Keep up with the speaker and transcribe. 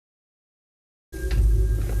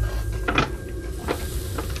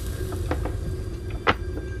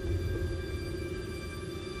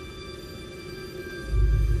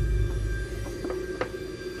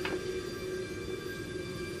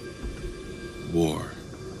War.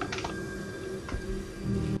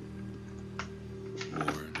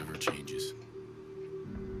 War never changes.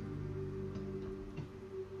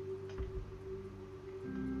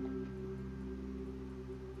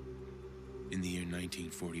 In the year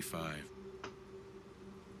 1945,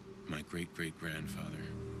 my great-great-grandfather,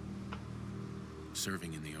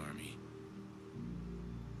 serving in the army,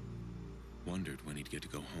 wondered when he'd get to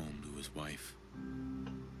go home to his wife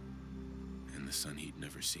and the son he'd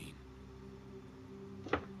never seen.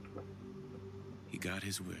 He got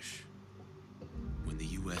his wish when the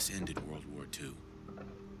U.S. ended World War II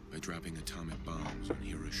by dropping atomic bombs on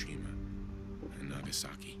Hiroshima and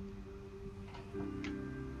Nagasaki.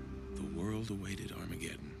 The world awaited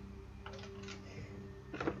Armageddon.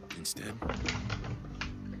 Instead,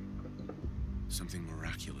 something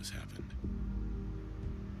miraculous happened.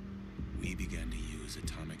 We began to use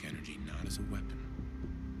atomic energy not as a weapon,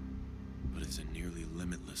 but as a nearly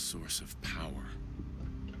limitless source of power.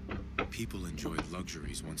 People enjoyed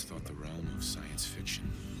luxuries once thought the realm of science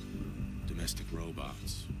fiction. Domestic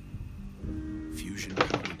robots,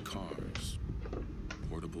 fusion-powered cars,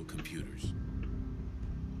 portable computers.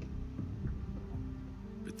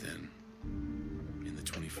 But then, in the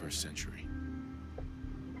 21st century,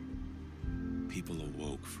 people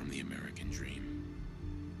awoke from the American dream.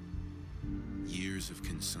 Years of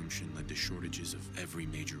consumption led to shortages of every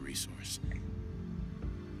major resource.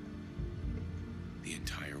 The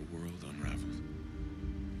entire world unraveled.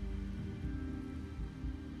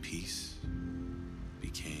 Peace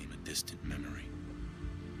became a distant memory.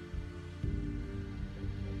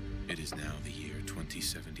 It is now the year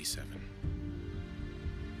 2077.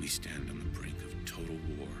 We stand on the brink of total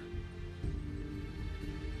war.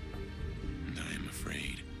 And I am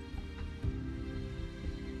afraid.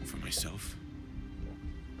 For myself,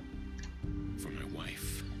 for my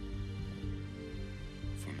wife,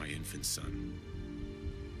 for my infant son.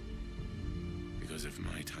 Because if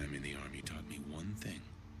my time in the army taught me one thing,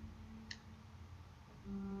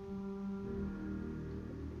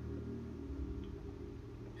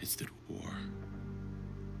 it's that war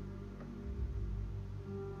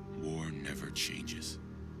never changes.